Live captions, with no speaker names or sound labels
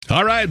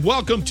All right,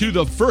 welcome to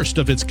the first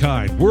of its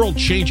kind,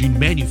 world-changing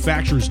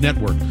manufacturers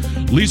network.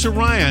 Lisa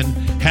Ryan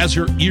has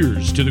her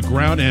ears to the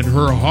ground and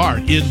her heart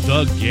in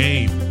the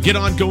game. Get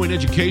ongoing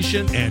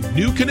education and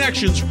new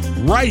connections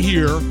right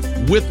here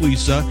with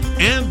Lisa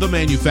and the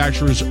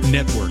Manufacturers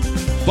Network.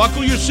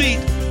 Buckle your seat,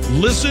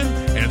 listen,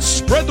 and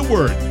spread the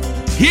word.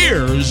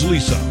 Here's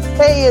Lisa.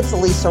 Hey, it's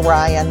Lisa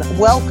Ryan.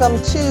 Welcome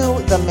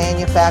to the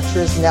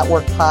Manufacturers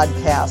Network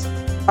podcast.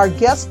 Our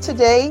guest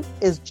today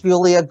is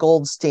Julia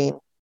Goldstein.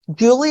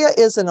 Julia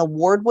is an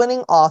award-winning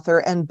author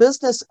and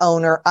business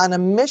owner on a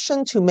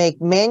mission to make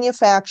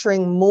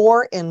manufacturing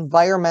more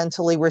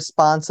environmentally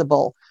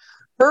responsible.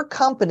 Her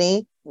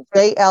company,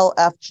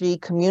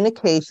 JLFG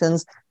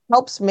Communications,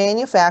 helps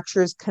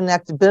manufacturers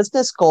connect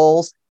business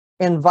goals,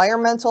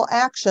 environmental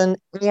action,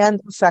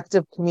 and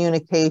effective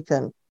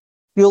communication.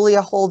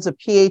 Julia holds a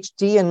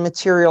Ph.D. in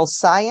materials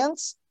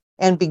science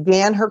and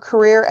began her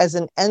career as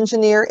an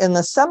engineer in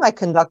the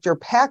semiconductor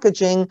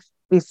packaging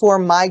before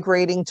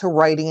migrating to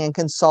writing and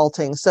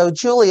consulting. So,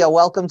 Julia,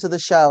 welcome to the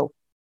show.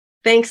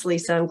 Thanks,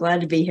 Lisa. I'm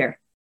glad to be here.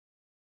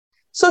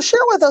 So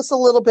share with us a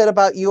little bit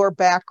about your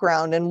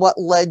background and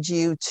what led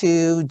you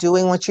to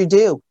doing what you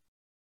do.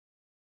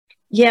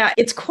 Yeah,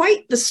 it's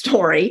quite the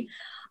story.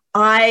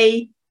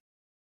 As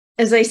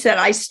I said,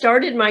 I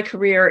started my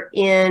career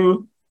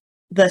in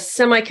the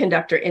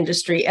semiconductor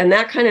industry, and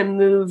that kind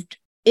of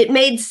it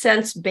made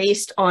sense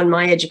based on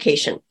my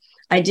education.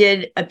 I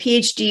did a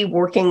PhD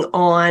working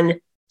on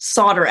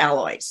solder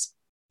alloys.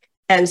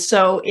 And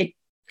so as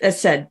I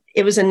said,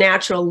 it was a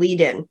natural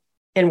lead-in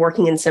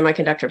working in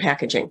semiconductor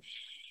packaging.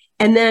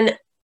 And then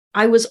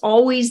I was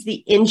always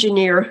the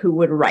engineer who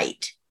would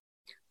write.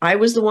 I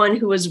was the one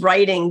who was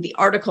writing the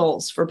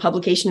articles for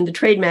publication in the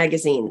trade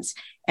magazines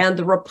and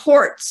the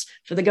reports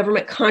for the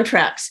government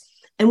contracts.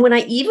 And when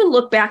I even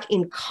look back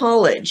in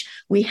college,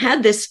 we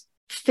had this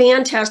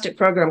fantastic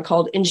program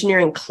called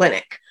Engineering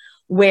Clinic,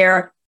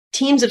 where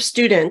teams of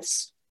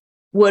students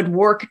would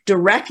work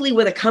directly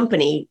with a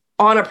company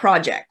on a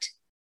project.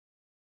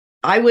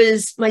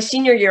 My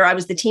senior year, I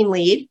was the team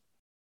lead.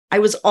 I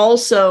was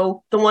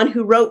also the one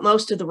who wrote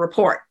most of the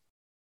report.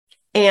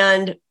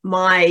 And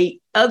my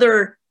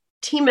other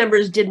team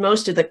members did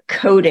most of the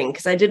coding,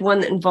 because I did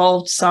one that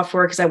involved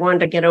software because I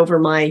wanted to get over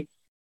my,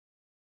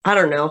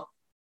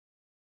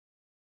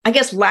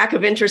 lack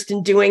of interest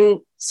in doing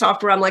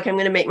software. I'm going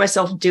to make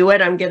myself do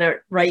it. I'm going to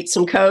write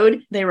some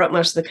code. They wrote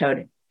most of the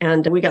code.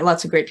 And we got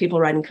lots of great people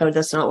writing code.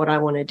 That's not what I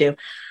want to do.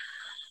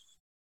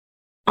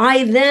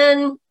 I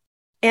then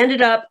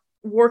ended up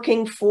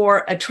working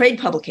for a trade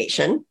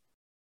publication.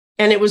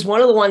 And it was one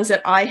of the ones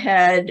that I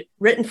had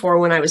written for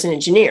when I was an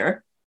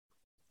engineer.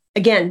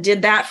 Again,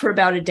 did that for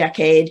about a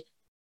decade.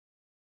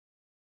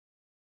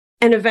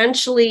 And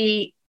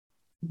eventually,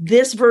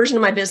 this version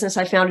of my business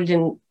I founded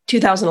in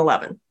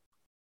 2011.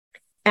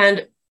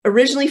 And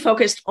originally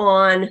focused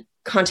on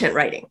content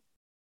writing,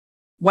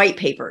 white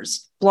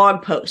papers,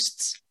 blog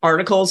posts,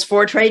 articles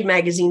for trade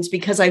magazines,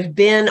 because I've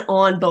been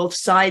on both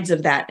sides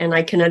of that and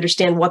I can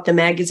understand what the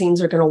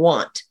magazines are going to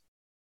want.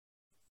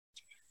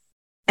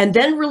 And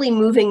then really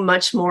moving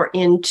much more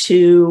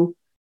into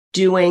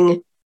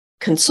doing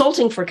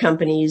consulting for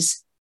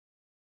companies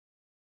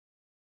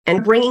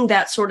and bringing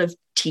that sort of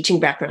teaching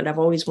background. I've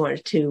always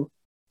wanted to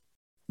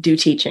do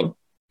teaching.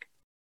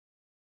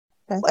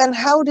 And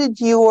how did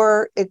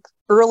your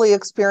early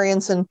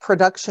experience in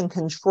production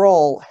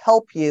control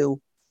help you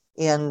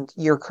in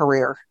your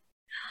career?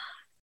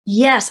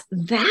 Yes,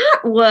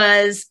 that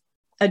was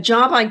a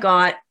job I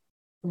got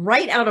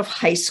right out of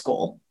high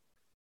school.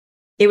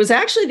 It was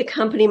actually the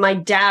company my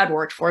dad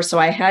worked for, so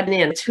I had an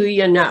in. It's who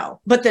you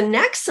know. But the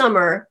next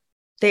summer,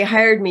 they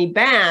hired me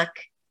back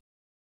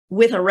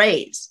with a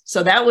raise.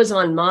 So that was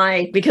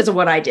because of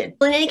what I did.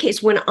 In any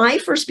case, when I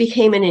first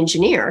became an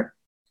engineer,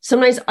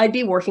 sometimes I'd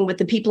be working with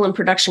the people in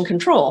production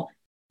control,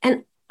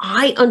 and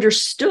I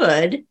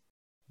understood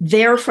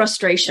their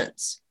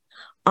frustrations.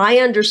 I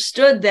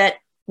understood that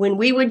when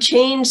we would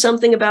change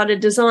something about a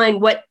design,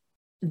 what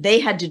they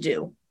had to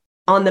do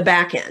on the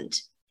back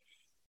end.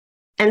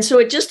 And so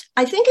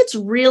I think it's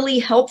really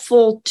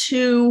helpful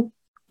to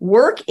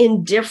work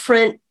in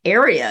different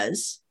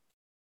areas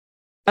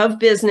of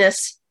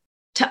business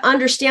to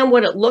understand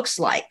what it looks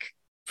like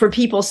for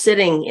people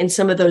sitting in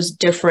some of those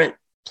different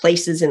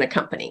places in a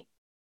company.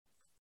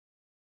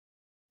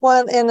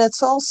 Well, and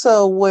it's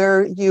also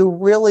where you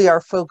really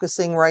are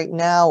focusing right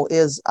now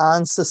is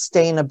on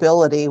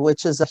sustainability,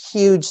 which is a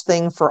huge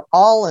thing for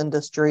all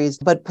industries,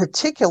 but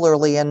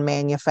particularly in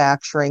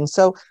manufacturing.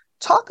 So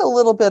talk a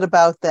little bit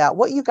about that.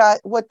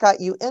 What got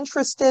you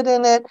interested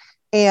in it,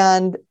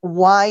 and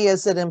why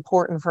is it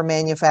important for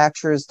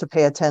manufacturers to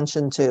pay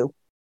attention to?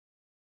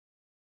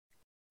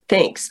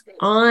 Thanks.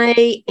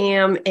 I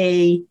am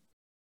a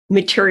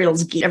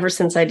materials geek ever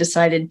since I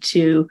decided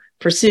to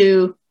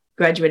pursue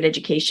graduate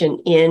education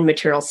in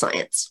material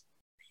science.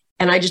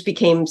 And I just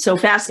became so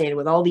fascinated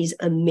with all these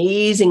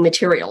amazing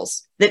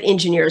materials that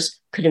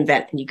engineers could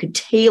invent. And you could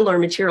tailor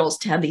materials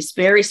to have these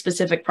very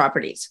specific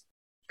properties.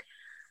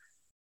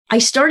 I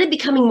started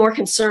becoming more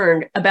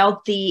concerned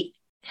about the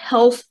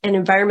health and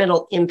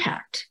environmental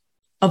impact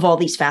of all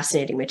these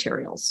fascinating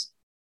materials.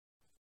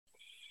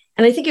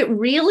 And I think it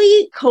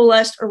really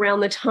coalesced around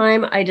the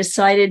time I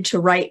decided to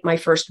write my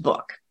first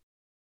book,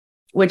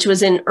 which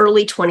was in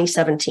early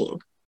 2017.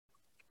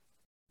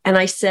 And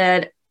I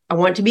said, I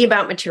want it to be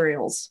about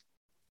materials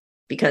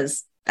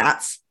because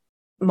that's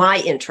my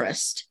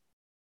interest.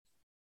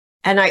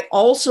 And I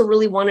also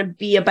really want to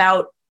be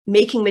about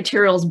making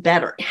materials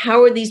better.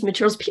 How are these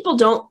materials?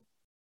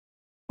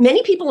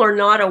 Many people are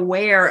not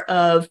aware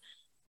of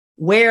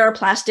where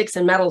plastics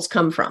and metals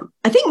come from.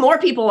 I think more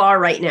people are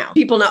right now.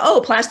 People know,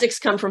 oh, plastics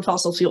come from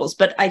fossil fuels.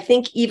 But I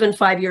think even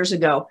 5 years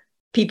ago,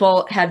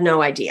 people had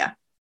no idea.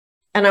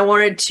 And I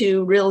wanted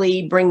to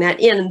really bring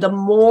that in. And the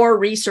more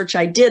research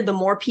I did, the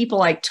more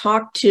people I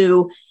talked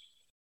to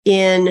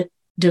in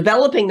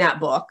developing that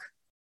book,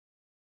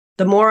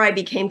 the more I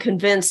became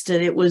convinced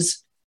that it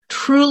was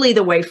truly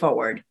the way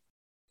forward.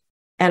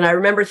 And I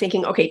remember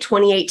thinking, okay,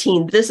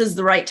 2018, this is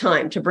the right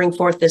time to bring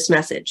forth this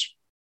message.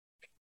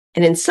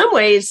 And in some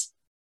ways,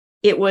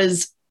 it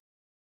was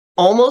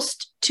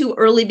almost too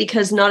early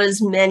because not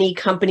as many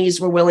companies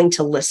were willing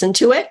to listen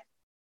to it.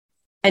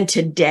 And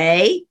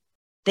today,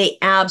 they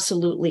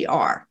absolutely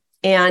are.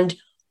 And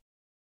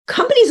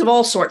companies of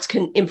all sorts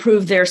can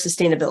improve their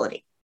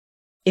sustainability.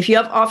 If you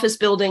have office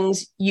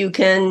buildings, you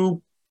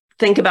can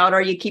think about,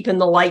 are you keeping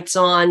the lights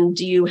on?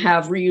 Do you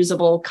have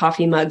reusable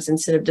coffee mugs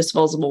instead of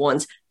disposable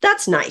ones?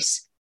 That's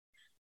nice.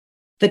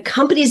 The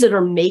companies that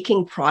are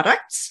making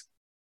products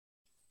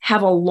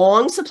have a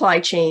long supply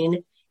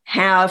chain,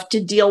 have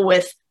to deal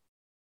with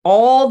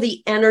all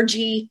the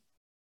energy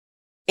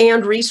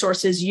and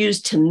resources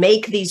used to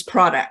make these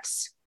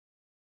products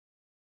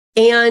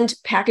and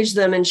package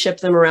them and ship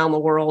them around the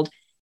world.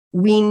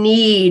 We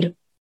need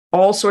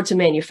all sorts of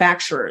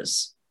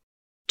manufacturers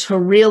to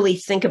really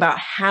think about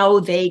how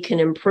they can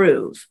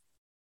improve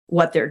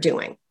what they're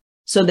doing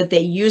so that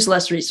they use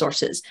less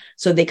resources,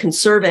 so they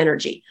conserve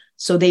energy,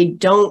 so they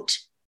don't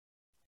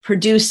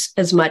produce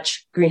as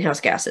much greenhouse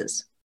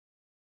gases.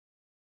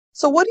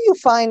 So what do you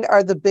find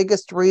are the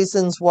biggest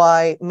reasons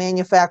why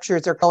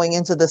manufacturers are going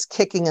into this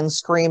kicking and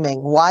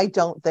screaming? Why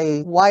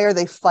are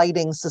they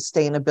fighting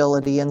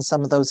sustainability in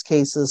some of those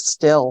cases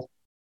still?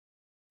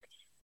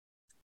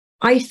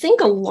 I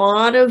think a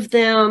lot of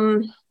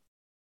them,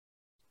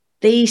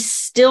 they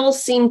still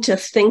seem to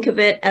think of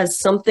it as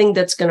something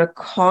that's going to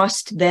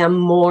cost them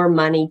more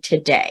money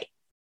today.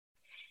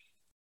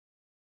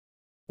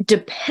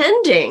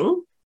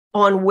 Depending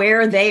on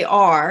where they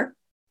are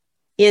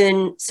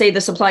in, say,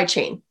 the supply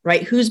chain,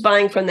 right? Who's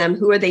buying from them?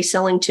 Who are they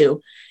selling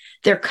to?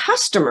 Their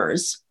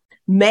customers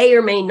may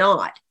or may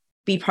not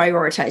be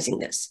prioritizing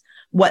this.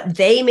 What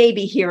they may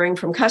be hearing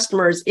from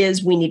customers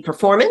is we need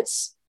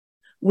performance,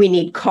 we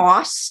need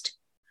cost,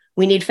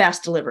 we need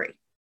fast delivery.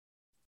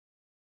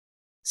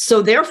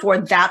 So therefore,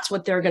 that's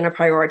what they're going to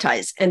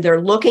prioritize. And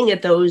they're looking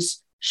at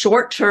those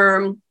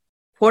short-term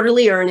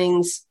quarterly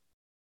earnings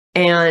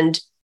and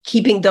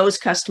keeping those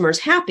customers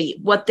happy.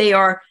 What they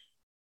are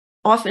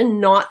often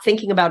not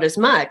thinking about as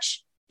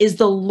much is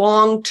the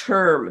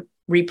long-term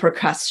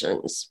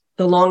repercussions,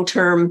 the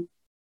long-term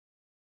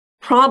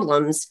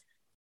problems,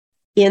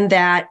 in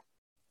that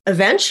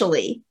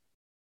eventually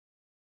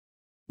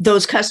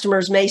those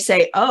customers may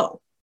say, oh,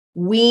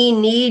 we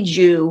need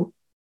you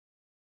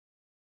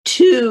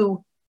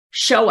to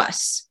show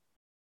us,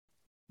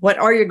 what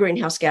are your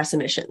greenhouse gas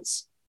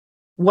emissions?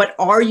 What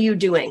are you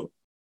doing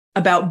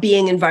about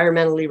being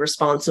environmentally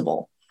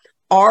responsible?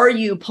 Are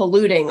you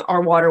polluting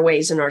our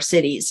waterways in our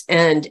cities?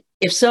 And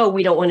if so,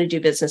 we don't want to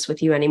do business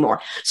with you anymore.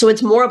 So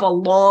it's more of a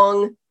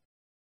long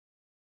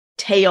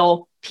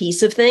tail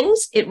piece of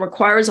things. It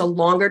requires a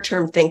longer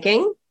term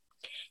thinking.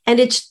 And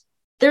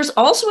there's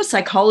also a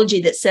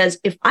psychology that says,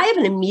 if I have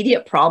an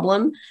immediate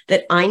problem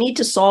that I need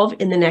to solve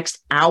in the next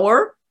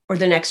hour or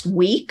the next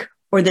week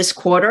or this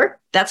quarter,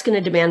 that's going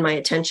to demand my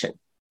attention.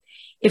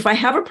 If I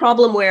have a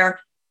problem where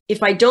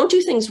if I don't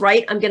do things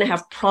right, I'm going to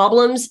have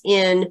problems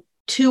in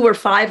 2 or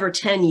 5 or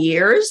 10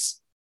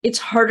 years, it's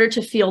harder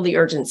to feel the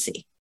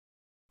urgency.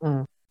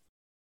 Mm.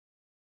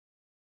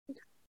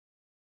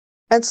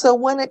 And so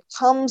when it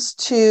comes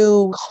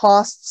to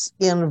costs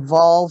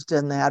involved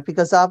in that,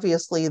 because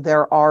obviously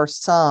there are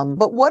some,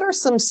 but what are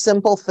some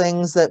simple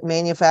things that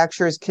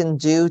manufacturers can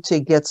do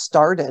to get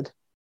started?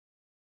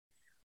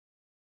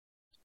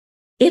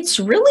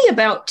 It's really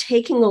about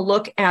taking a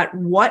look at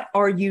what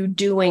are you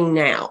doing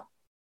now.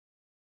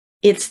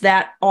 It's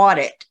that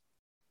audit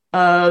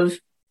of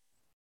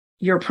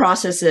your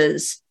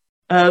processes,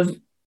 of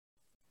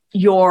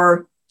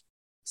your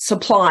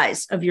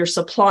supplies, of your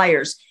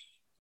suppliers.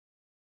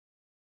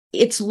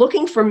 It's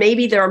looking for,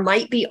 maybe there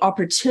might be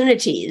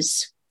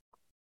opportunities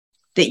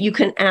that you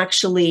can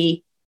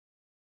actually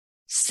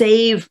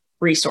save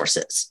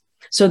resources.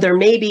 So there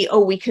may be,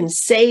 oh, we can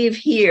save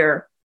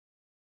here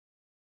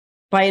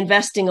by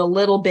investing a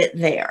little bit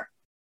there.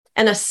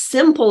 And a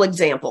simple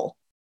example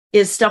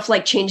is stuff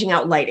like changing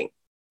out lighting,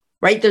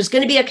 right? There's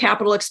going to be a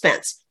capital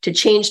expense to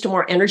change to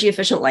more energy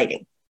efficient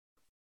lighting,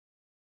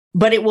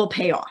 but it will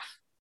pay off.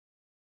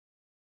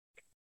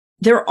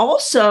 they're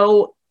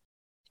also,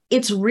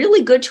 it's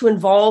really good to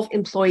involve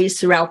employees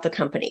throughout the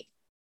company.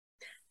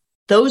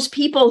 Those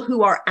people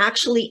who are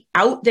actually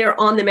out there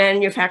on the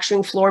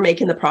manufacturing floor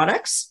making the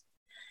products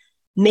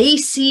may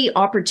see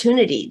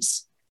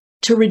opportunities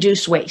to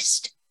reduce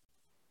waste.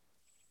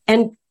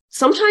 And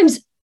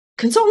sometimes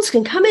consultants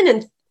can come in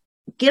and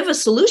give a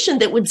solution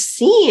that would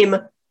seem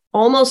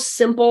almost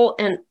simple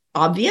and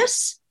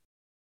obvious,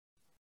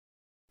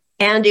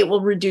 and it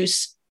will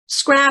reduce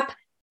scrap.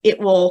 It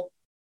will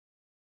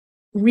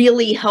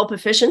really help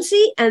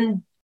efficiency,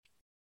 and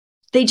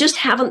they just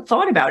haven't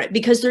thought about it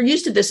because they're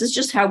used to this is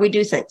just how we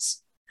do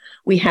things.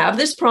 We have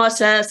this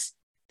process,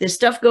 this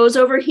stuff goes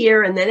over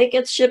here, and then it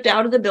gets shipped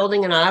out of the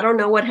building, and I don't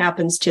know what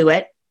happens to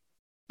it.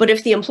 But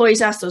if the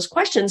employees ask those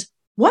questions,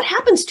 what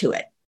happens to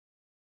it?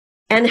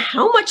 And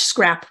how much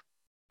scrap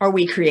are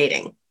we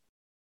creating?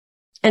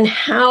 And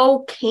how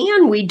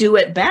can we do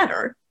it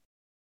better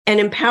and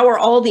empower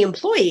all the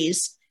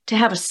employees to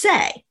have a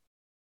say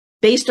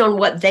based on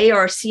what they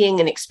are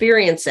seeing and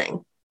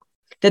experiencing,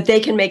 that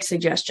they can make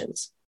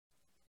suggestions?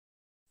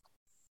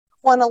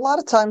 Well, and a lot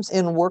of times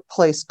in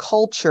workplace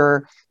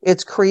culture,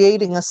 it's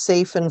creating a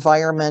safe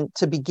environment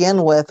to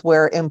begin with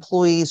where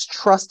employees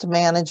trust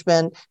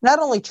management, not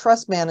only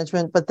trust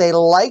management, but they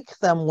like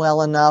them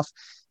well enough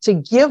to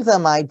give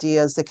them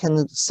ideas that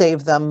can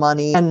save them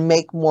money and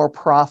make more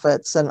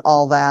profits and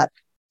all that.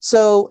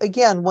 So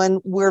again, when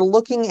we're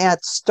looking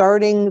at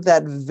starting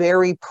that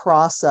very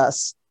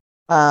process,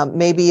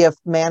 maybe if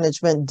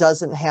management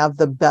doesn't have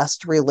the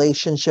best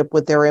relationship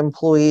with their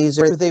employees,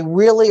 or they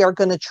really are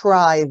going to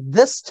try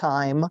this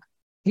time,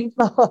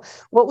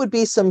 what would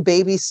be some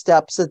baby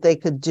steps that they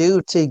could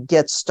do to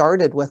get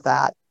started with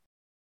that?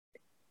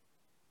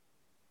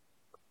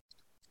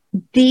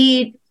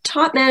 The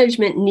top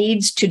management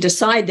needs to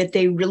decide that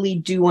they really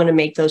do want to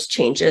make those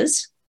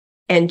changes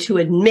and to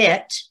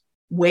admit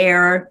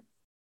where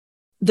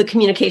the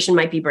communication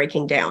might be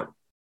breaking down.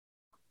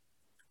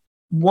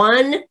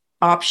 One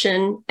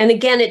option, and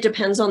again, it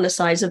depends on the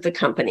size of the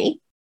company.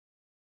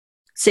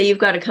 Say you've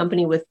got a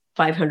company with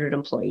 500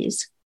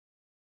 employees.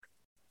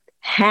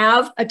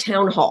 Have a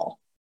town hall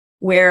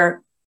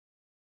where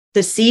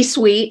the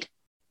C-suite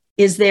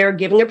is there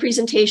giving a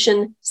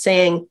presentation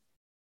saying,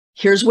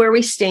 here's where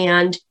we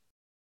stand.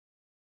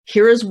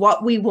 Here is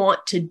what we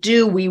want to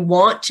do. We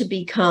want to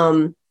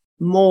become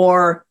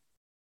more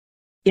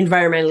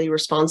environmentally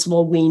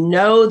responsible. We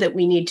know that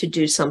we need to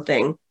do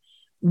something.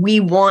 We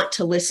want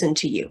to listen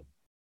to you.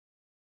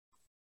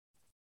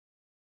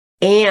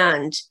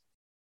 And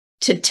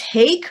to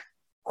take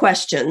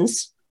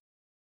questions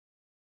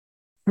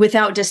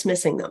without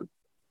dismissing them.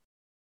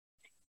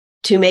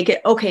 To make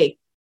it, okay,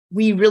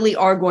 we really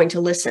are going to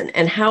listen.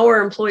 And how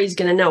are employees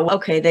going to know,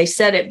 okay, they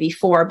said it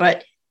before,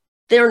 but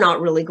they're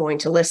not really going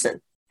to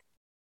listen.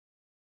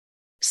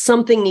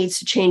 Something needs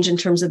to change in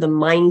terms of the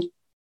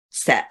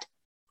mindset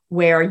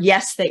where,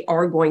 yes, they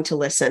are going to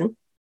listen.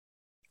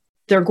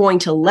 They're going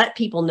to let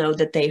people know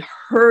that they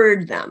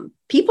heard them.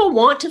 People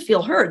want to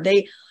feel heard.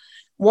 They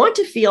want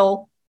to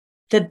feel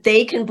that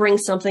they can bring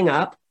something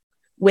up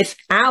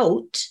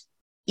without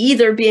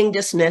either being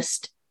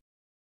dismissed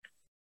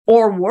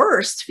or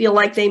worse, feel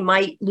like they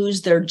might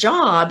lose their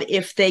job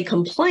if they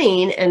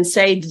complain and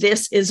say,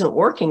 this isn't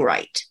working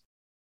right.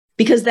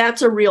 Because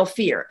that's a real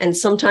fear. And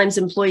sometimes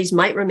employees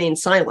might remain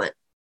silent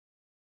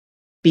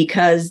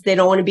because they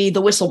don't want to be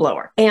the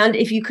whistleblower. And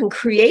if you can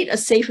create a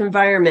safe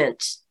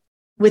environment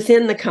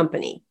within the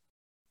company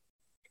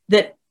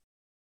that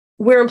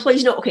where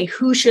employees know, okay,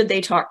 who should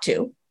they talk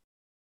to?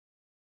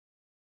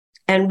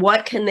 And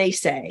what can they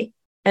say?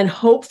 And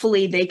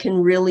hopefully they can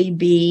really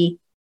be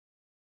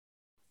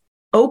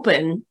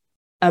open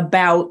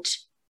about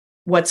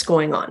what's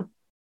going on.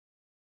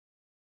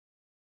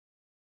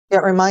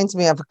 It reminds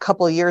me of a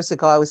couple of years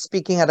ago, I was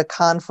speaking at a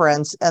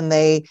conference and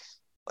they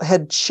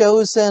had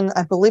chosen,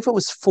 I believe it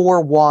was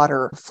for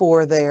water,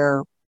 for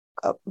their,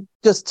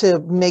 just to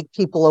make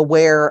people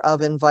aware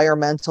of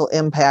environmental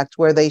impact,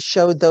 where they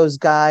showed those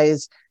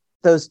guys,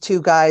 those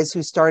two guys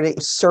who started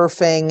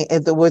surfing.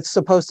 It was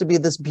supposed to be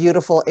this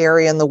beautiful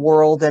area in the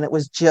world, and it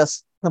was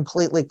just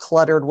completely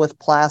cluttered with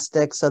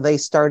plastic. So they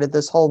started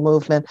this whole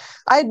movement.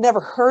 I had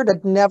never heard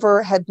of,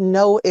 never had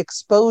no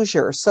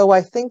exposure. So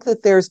I think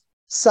that there's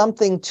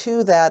something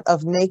to that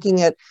of making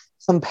it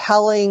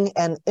compelling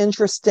and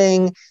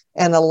interesting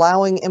and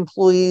allowing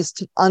employees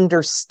to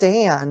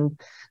understand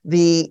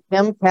the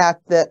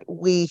impact that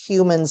we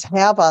humans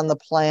have on the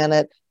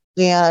planet.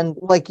 And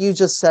like you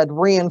just said,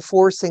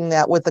 reinforcing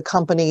that with the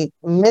company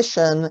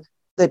mission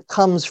that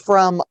comes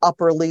from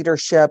upper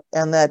leadership,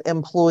 and that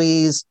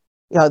employees,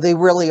 you know, they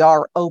really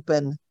are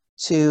open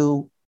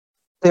to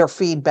their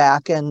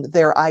feedback and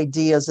their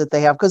ideas that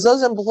they have, because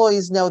those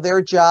employees know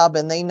their job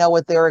and they know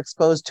what they're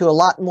exposed to a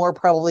lot more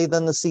probably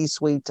than the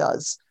C-suite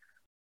does.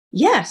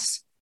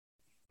 Yes.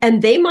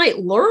 And they might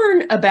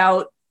learn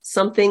about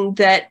something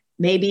that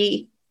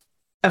maybe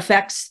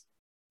affects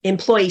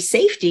employee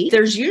safety.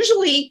 There's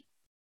usually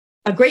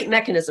a great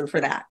mechanism for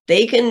that.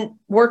 They can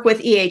work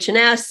with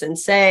EH&S and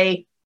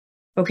say,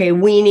 okay,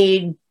 we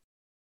need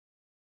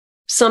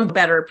some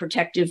better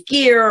protective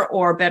gear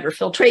or better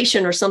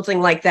filtration or something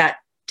like that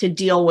to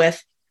deal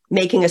with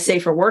making a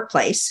safer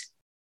workplace.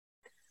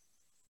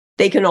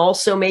 They can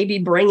also maybe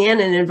bring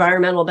in an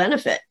environmental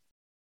benefit,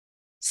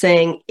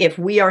 saying if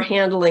we are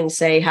handling,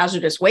 say,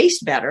 hazardous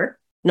waste better,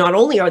 not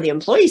only are the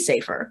employees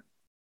safer,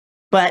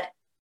 but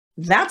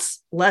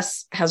that's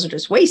less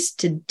hazardous waste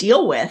to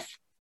deal with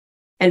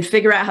and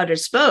figure out how to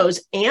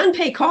dispose and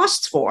pay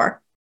costs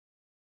for.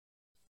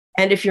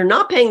 And if you're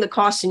not paying the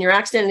costs and you're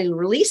accidentally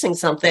releasing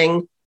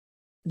something,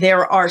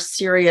 there are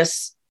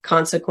serious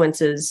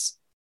consequences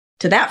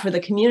to that for the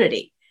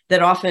community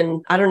that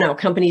often, I don't know,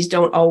 companies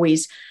don't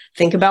always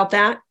think about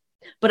that.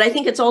 But I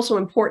think it's also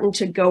important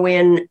to go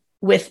in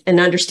with an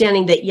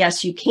understanding that,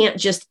 yes, you can't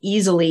just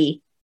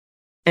easily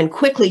and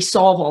quickly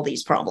solve all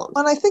these problems.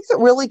 And I think that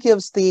really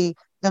gives the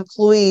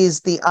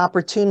employees the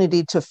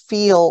opportunity to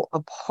feel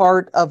a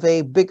part of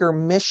a bigger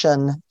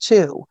mission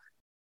too.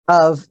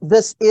 Of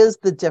this is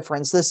the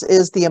difference. This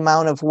is the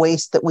amount of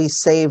waste that we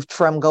saved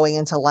from going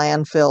into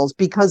landfills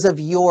because of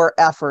your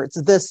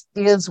efforts. This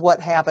is what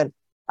happened.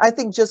 I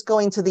think just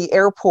going to the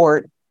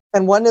airport,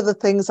 and one of the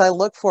things I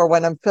look for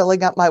when I'm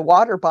filling up my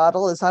water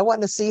bottle is I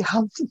want to see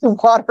how many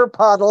water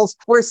bottles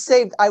were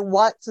saved. I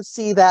want to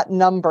see that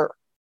number.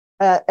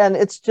 And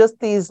it's just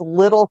these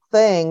little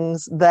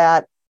things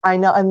that I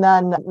know. And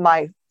then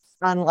my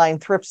online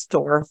thrift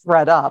store,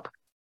 ThredUp,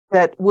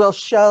 that will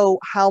show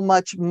how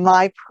much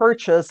my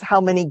purchase,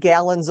 how many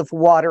gallons of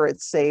water it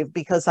saved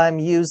because I'm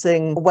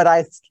using what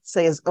I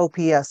say is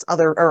OPS,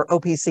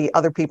 OPC,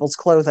 other people's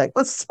clothing.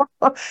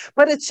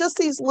 But it's just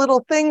these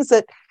little things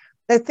that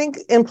I think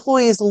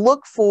employees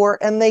look for,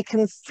 and they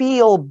can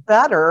feel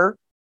better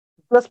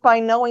just by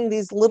knowing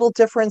these little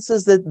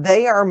differences that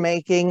they are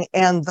making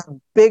and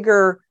the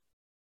bigger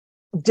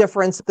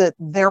difference that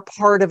they're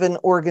part of an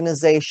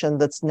organization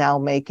that's now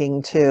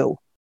making too.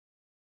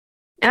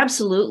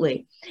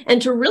 Absolutely.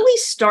 And to really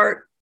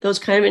start those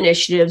kind of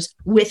initiatives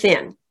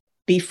within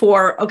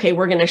before, okay,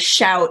 we're going to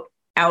shout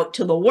out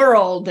to the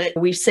world that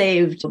we've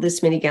saved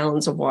this many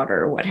gallons of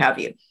water or what have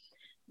you,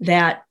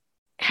 that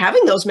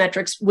having those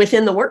metrics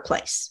within the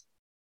workplace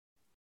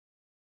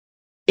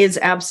is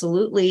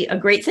absolutely a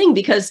great thing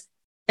because,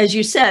 as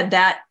you said,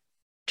 that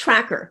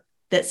tracker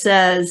that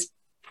says,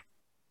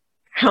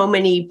 how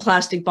many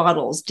plastic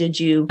bottles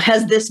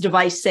has this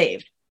device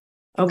saved?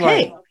 Okay.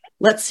 Right.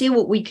 Let's see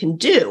what we can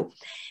do.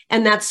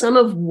 And that's some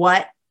of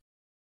what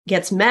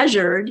gets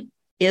measured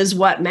is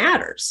what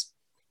matters.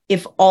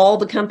 If all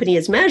the company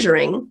is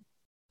measuring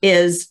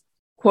is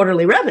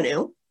quarterly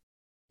revenue,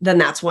 then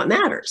that's what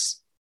matters.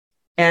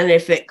 And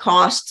if it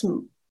costs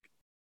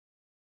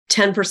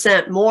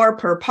 10% more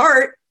per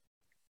part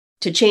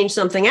to change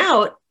something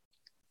out,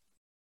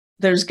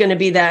 there's going to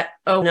be that,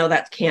 oh, no,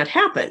 that can't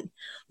happen.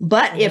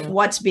 But if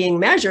what's being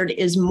measured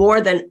is more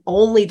than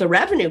only the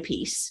revenue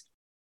piece,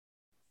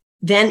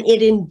 then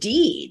it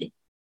indeed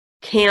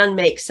can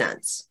make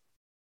sense.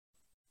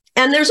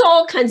 And there's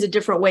all kinds of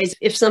different ways.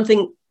 If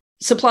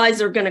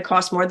supplies are going to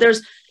cost more,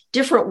 there's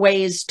different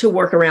ways to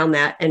work around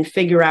that and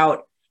figure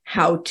out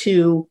how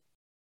to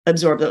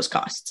absorb those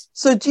costs.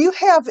 So do you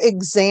have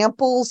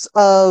examples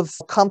of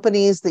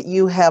companies that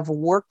you have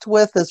worked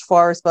with as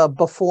far as the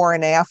before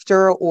and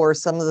after, or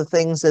some of the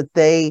things that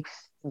they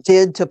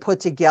did to put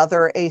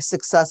together a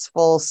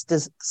successful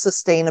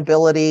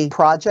sustainability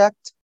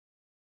project?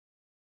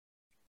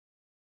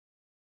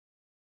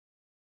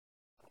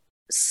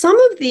 Some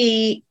of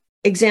the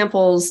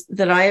examples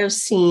that I have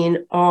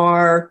seen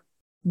are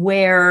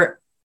where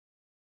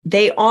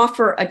they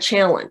offer a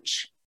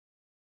challenge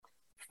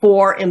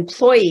for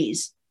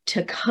employees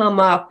to come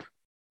up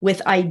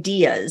with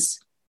ideas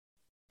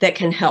that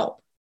can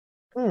help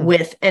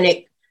with, and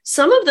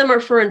some of them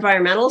are for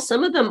environmental,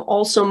 some of them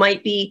also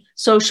might be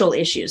social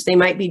issues. They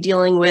might be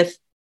dealing with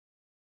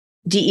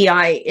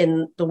DEI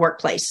in the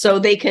workplace.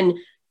 So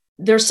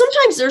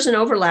sometimes there's an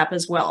overlap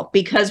as well,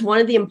 because one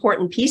of the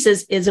important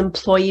pieces is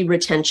employee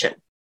retention.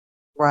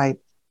 Right.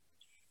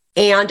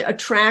 And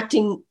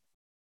attracting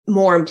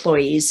more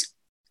employees,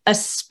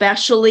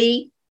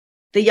 especially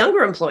the younger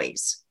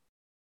employees.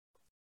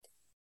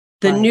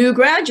 The new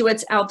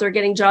graduates out there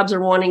getting jobs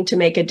are wanting to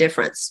make a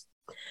difference.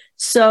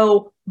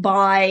 So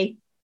by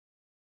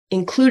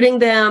including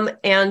them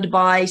and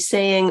by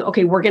saying,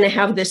 okay, we're going to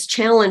have this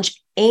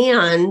challenge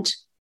and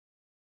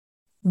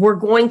we're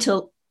going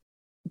to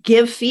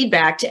give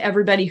feedback to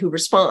everybody who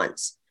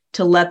responds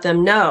to let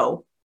them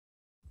know,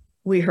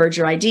 we heard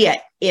your idea.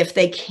 If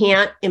they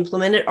can't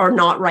implement it or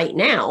not right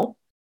now,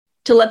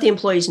 to let the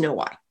employees know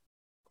why.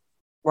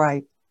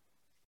 Right.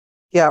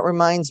 Yeah, it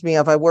reminds me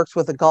of, I worked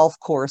with a golf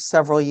course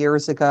several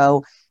years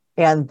ago,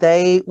 and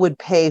they would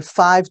pay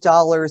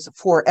 $5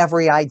 for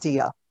every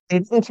idea. They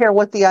didn't care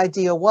what the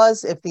idea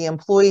was. If the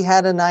employee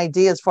had an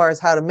idea as far as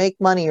how to make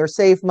money or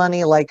save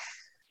money, like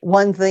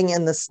one thing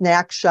in the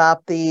snack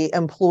shop, the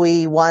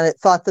employee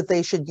thought that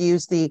they should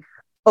use the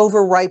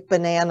overripe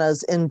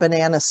bananas in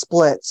banana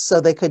splits so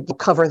they could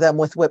cover them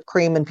with whipped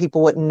cream and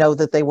people wouldn't know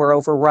that they were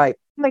overripe.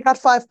 And they got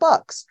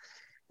 $5.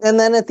 And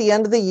then at the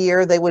end of the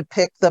year, they would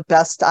pick the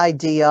best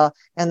idea,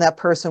 and that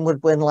person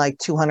would win like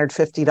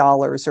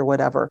 $250 or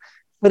whatever.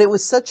 But it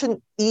was such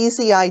an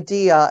easy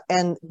idea,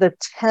 and the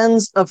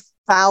tens of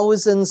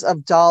thousands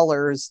of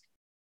dollars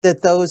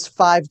that those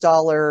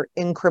 $5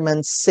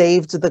 increments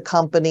saved the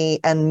company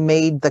and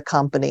made the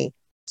company.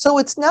 So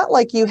it's not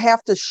like you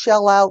have to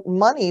shell out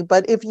money,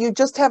 but if you're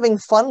just having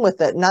fun with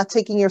it, not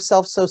taking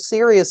yourself so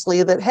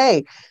seriously that,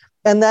 hey,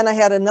 and then I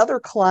had another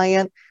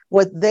client,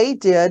 what they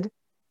did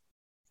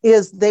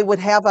is they would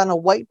have on a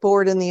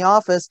whiteboard in the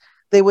office,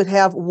 they would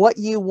have what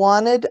you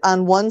wanted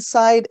on one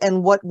side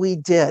and what we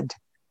did.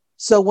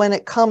 So when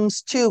it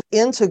comes to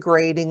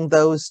integrating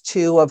those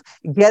two, of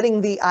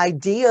getting the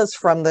ideas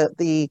from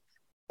the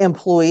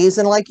employees,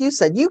 and like you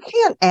said, you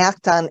can't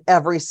act on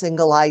every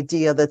single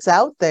idea that's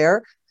out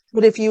there,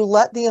 but if you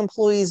let the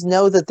employees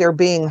know that they're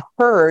being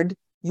heard,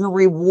 you're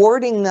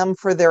rewarding them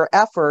for their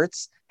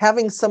efforts,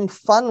 having some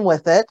fun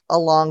with it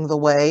along the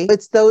way.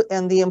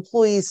 And the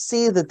employees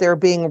see that they're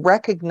being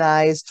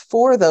recognized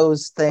for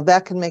those things.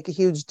 That can make a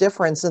huge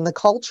difference in the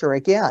culture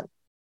again.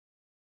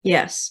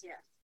 Yes.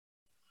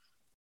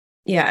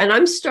 Yeah. And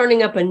I'm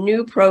starting up a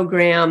new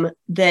program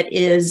that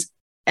is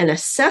an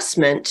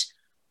assessment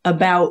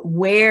about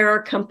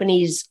where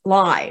companies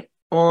lie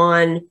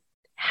on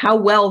how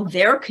well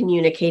they're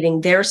communicating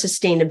their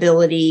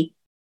sustainability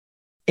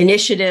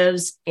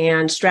initiatives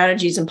and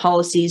strategies and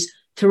policies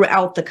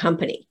throughout the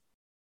company,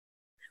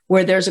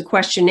 where there's a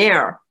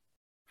questionnaire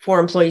for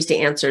employees to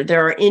answer.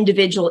 There are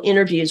individual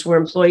interviews where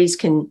employees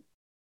can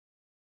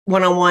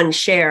one-on-one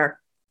share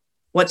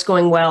what's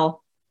going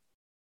well,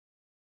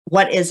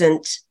 what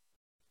isn't,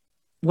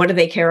 what do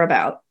they care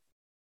about,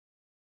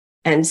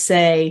 and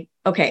say,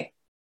 okay,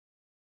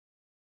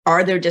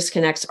 are there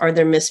disconnects? Are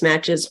there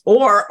mismatches?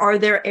 Or are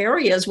there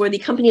areas where the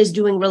company is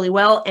doing really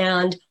well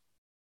and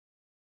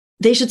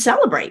they should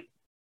celebrate?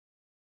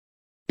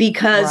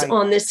 Because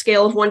on this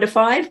scale of 1 to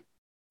 5,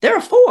 there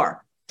are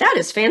 4. That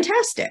is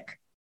fantastic.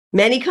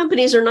 Many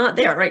companies are not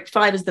there, right?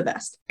 5 is the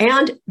best.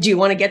 And do you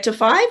want to get to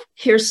 5?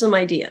 Here's some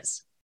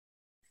ideas.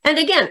 And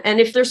again, and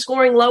if they're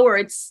scoring lower,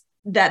 it's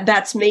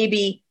that's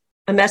maybe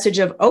a message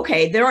of,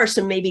 okay, there are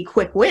some maybe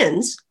quick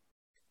wins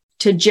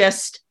to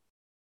just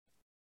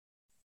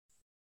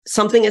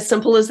something as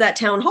simple as that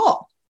town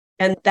hall.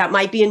 And that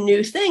might be a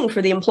new thing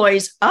for the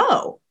employees.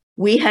 Oh,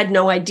 we had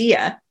no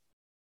idea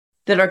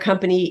that our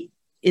company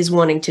is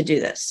wanting to do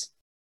this,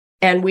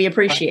 and we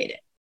appreciate it.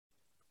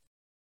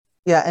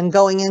 Yeah, and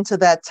going into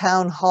that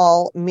town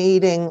hall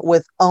meeting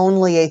with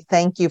only a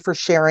thank you for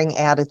sharing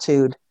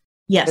attitude.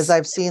 Yes. Because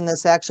I've seen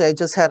this. Actually, I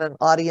just had an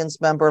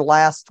audience member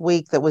last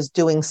week that was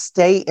doing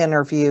stay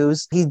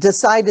interviews. He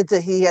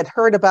had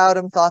heard about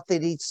him, thought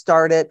that he'd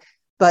start it.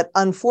 But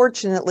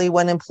unfortunately,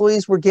 when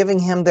employees were giving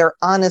him their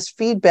honest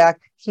feedback,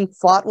 he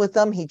fought with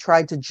them. He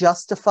tried to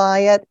justify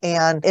it.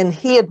 And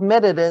he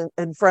admitted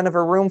in front of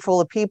a room full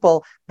of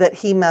people that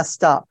he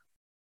messed up,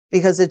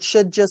 because it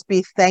should just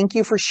be thank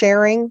you for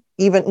sharing,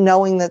 even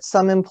knowing that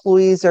some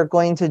employees are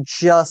going to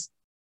just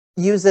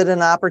use it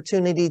an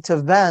opportunity to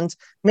vent.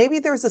 Maybe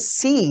there's a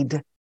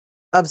seed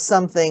of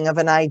something, of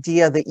an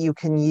idea that you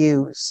can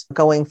use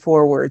going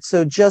forward.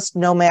 So just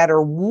no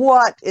matter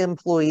what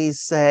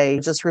employees say,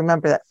 just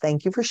remember that.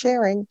 Thank you for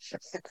sharing.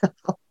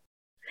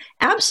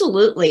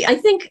 Absolutely. I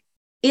think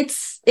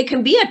it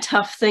can be a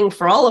tough thing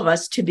for all of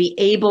us to be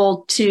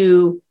able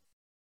to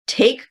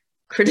take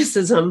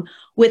criticism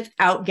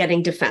without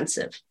getting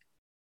defensive.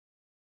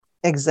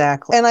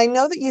 Exactly. And I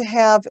know that you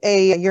have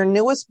your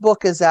newest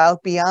book is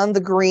out, Beyond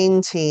the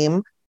Green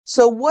Team.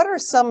 So what are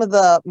some of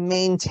the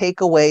main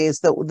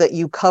takeaways that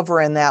you cover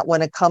in that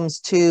when it comes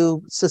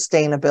to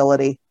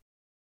sustainability?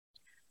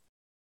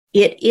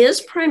 It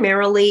is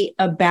primarily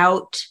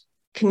about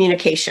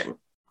communication.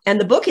 And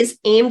the book is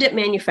aimed at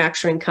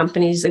manufacturing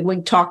companies.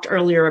 We talked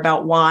earlier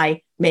about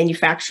why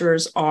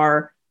manufacturers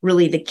are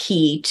really the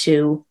key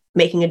to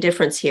making a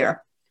difference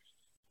here.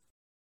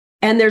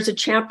 And there's a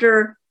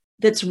chapter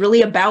that's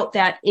really about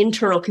that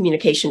internal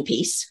communication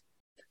piece,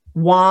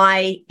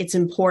 why it's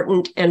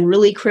important and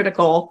really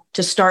critical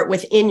to start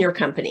within your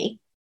company,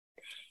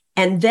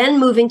 and then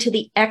moving to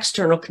the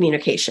external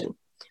communication,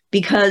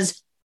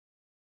 because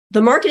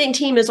the marketing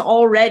team is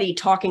already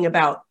talking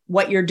about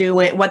what you're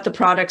doing, what the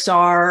products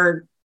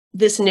are,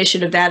 this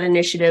initiative, that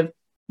initiative.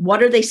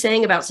 What are they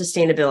saying about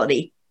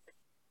sustainability?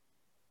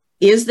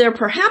 Is there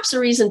perhaps a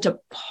reason to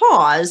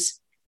pause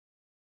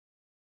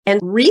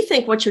and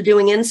rethink what you're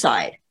doing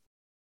inside,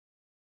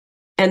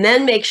 and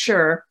then make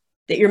sure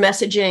that your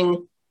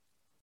messaging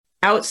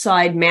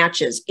outside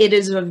matches? It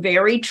is a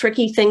very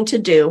tricky thing to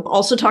do.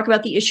 Also talk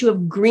about the issue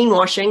of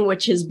greenwashing,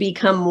 which has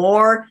become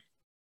more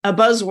a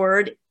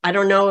buzzword. I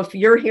don't know if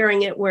you're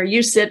hearing it where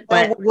you sit,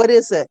 but what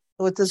is it?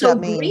 What does that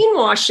mean?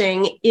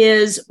 Greenwashing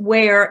is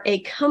where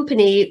a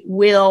company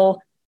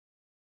will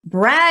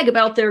brag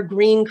about their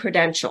green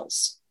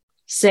credentials,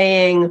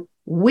 saying,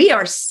 we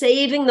are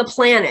saving the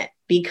planet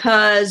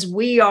because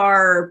we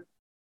are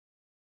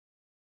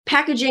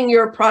packaging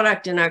your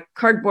product in a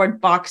cardboard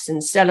box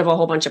instead of a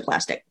whole bunch of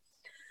plastic.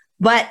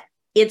 But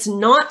it's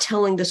not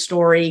telling the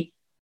story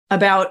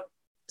about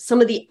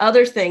some of the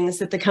other things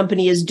that the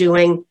company is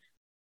doing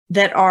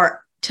that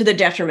are to the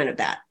detriment of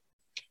that.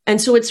 And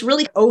so it's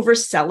really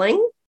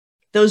overselling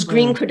those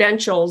green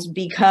credentials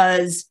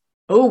because,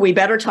 oh, we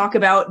better talk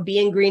about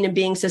being green and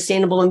being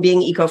sustainable and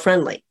being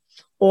eco-friendly.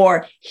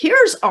 Or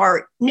here's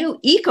our new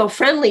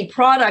eco-friendly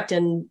product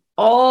and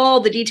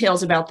all the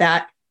details about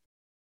that.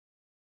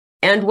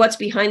 And what's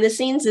behind the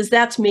scenes is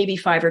that's maybe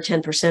 5 or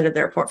 10% of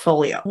their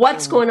portfolio.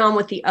 What's going on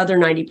with the other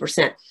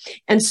 90%?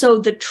 And so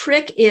the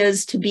trick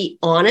is to be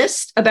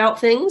honest about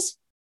things,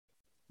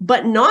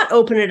 but not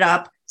open it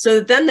up so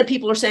that then the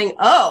people are saying,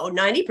 oh,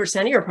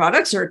 90% of your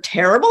products are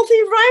terrible to the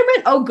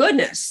environment. Oh,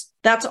 goodness,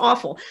 that's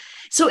awful.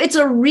 So it's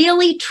a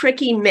really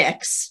tricky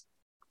mix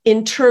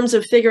in terms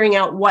of figuring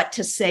out what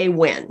to say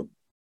when.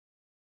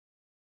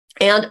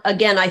 And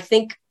again, I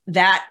think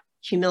that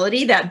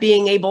humility, that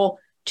being able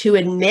to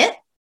admit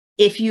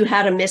if you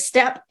had a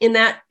misstep in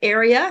that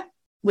area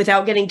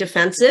without getting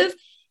defensive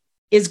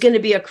is going to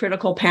be a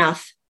critical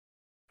path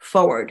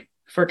forward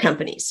for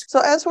companies. So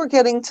as we're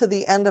getting to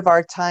the end of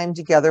our time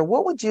together,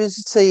 what would you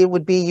say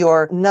would be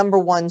your number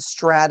one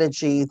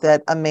strategy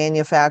that a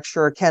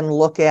manufacturer can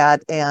look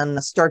at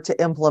and start to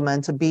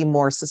implement to be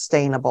more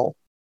sustainable?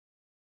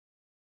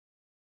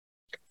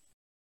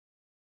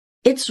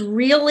 It's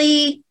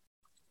really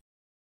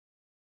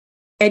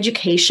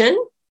education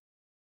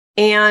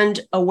and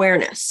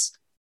awareness.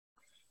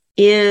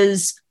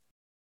 Is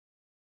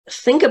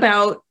think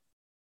about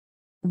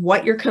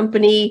what your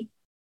company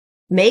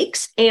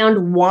makes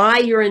and why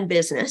you're in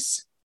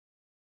business.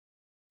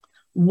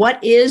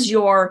 What is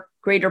your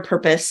greater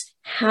purpose?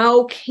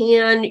 How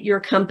can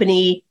your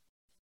company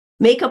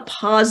make a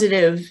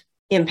positive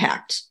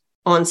impact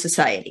on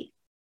society?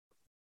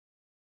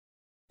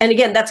 And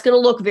again, that's going to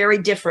look very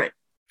different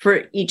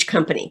for each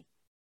company.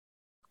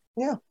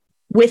 Yeah.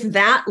 With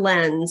that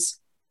lens,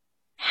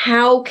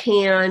 how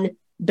can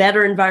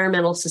better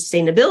environmental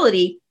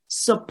sustainability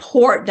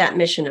support that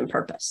mission and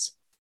purpose?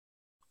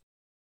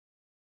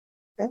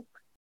 Okay.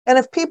 And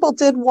if people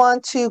did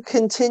want to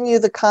continue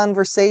the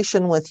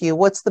conversation with you,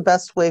 what's the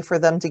best way for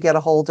them to get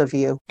a hold of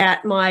you?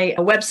 At my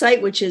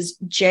website, which is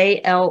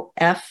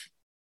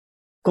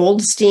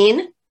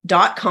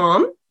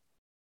jlfgoldstein.com.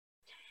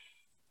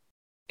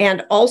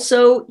 And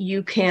also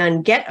you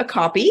can get a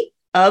copy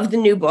of the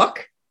new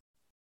book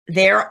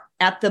there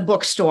at the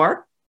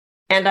bookstore.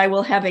 And I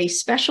will have a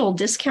special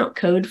discount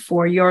code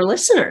for your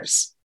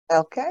listeners.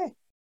 Okay.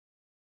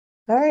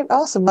 All right.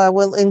 Awesome. I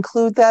will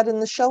include that in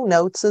the show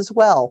notes as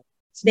well.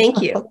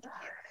 Thank you.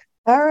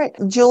 All right.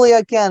 Julia,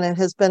 again, it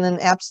has been an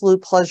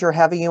absolute pleasure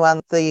having you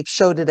on the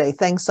show today.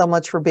 Thanks so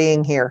much for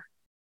being here.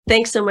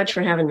 Thanks so much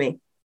for having me.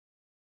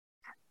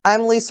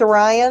 I'm Lisa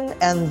Ryan,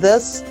 and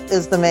this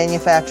is the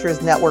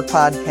Manufacturers Network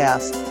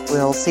Podcast.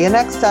 We'll see you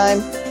next time.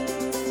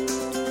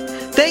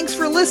 Thanks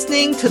for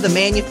listening to the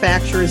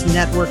Manufacturers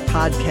Network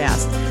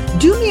Podcast.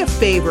 Do me a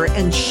favor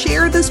and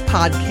share this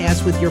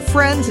podcast with your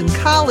friends and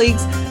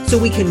colleagues so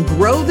we can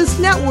grow this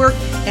network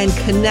and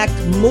connect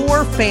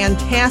more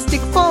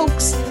fantastic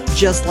folks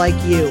just like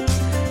you.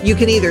 You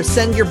can either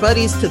send your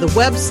buddies to the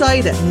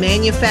website at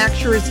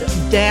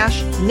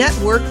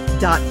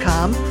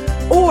manufacturers-network.com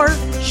or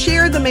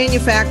share the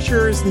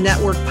Manufacturers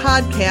Network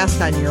podcast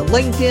on your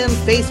LinkedIn,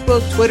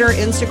 Facebook, Twitter,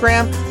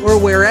 Instagram, or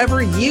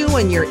wherever you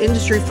and your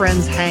industry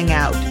friends hang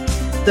out.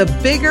 The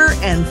bigger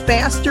and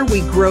faster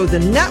we grow the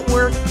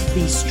network,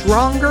 the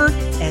stronger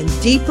and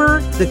deeper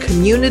the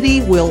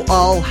community we'll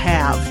all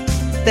have.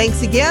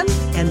 Thanks again,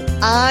 and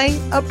I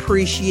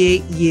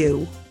appreciate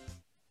you.